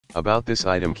About this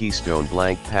item: Keystone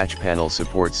blank patch panel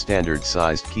supports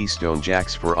standard-sized Keystone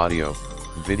jacks for audio,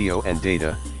 video and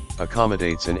data,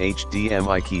 accommodates an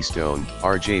HDMI Keystone,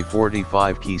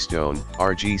 RJ45 Keystone,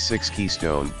 RG6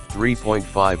 Keystone,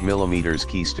 3.5mm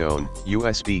Keystone,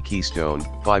 USB Keystone,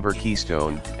 Fiber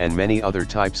Keystone, and many other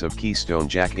types of Keystone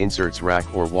jack inserts.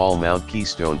 Rack or wall mount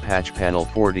Keystone patch panel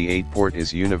 48 port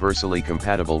is universally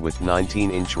compatible with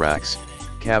 19-inch racks,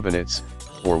 cabinets,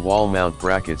 or wall mount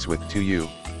brackets with 2U,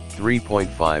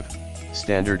 3.5,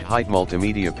 standard height.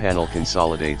 Multimedia panel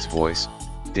consolidates voice,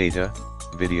 data,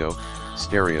 video,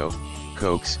 stereo,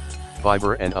 coax,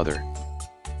 fiber and other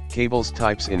cables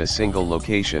types in a single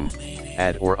location.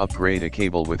 Add or upgrade a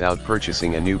cable without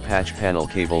purchasing a new patch panel.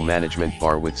 Cable management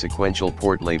bar with sequential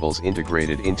port labels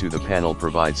integrated into the panel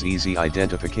provides easy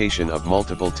identification of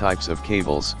multiple types of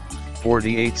cables.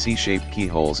 48 C-shaped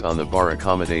keyholes on the bar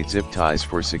accommodate zip ties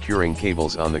for securing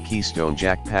cables on the Keystone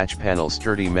jack patch panel.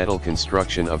 Sturdy metal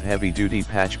construction of heavy-duty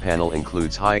patch panel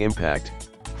includes high impact,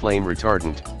 flame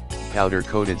retardant,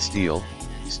 powder-coated steel,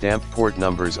 stamped port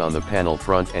numbers on the panel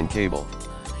front and cable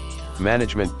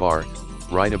management bar,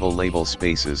 writable label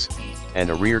spaces, and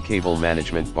a rear cable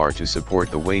management bar to support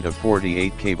the weight of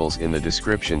 48 cables. In the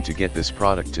description to get this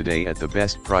product today at the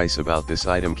best price. About this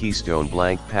item: Keystone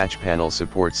blank patch panel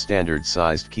supports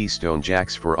standard-sized Keystone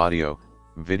jacks for audio,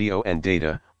 video and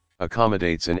data,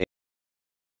 accommodates an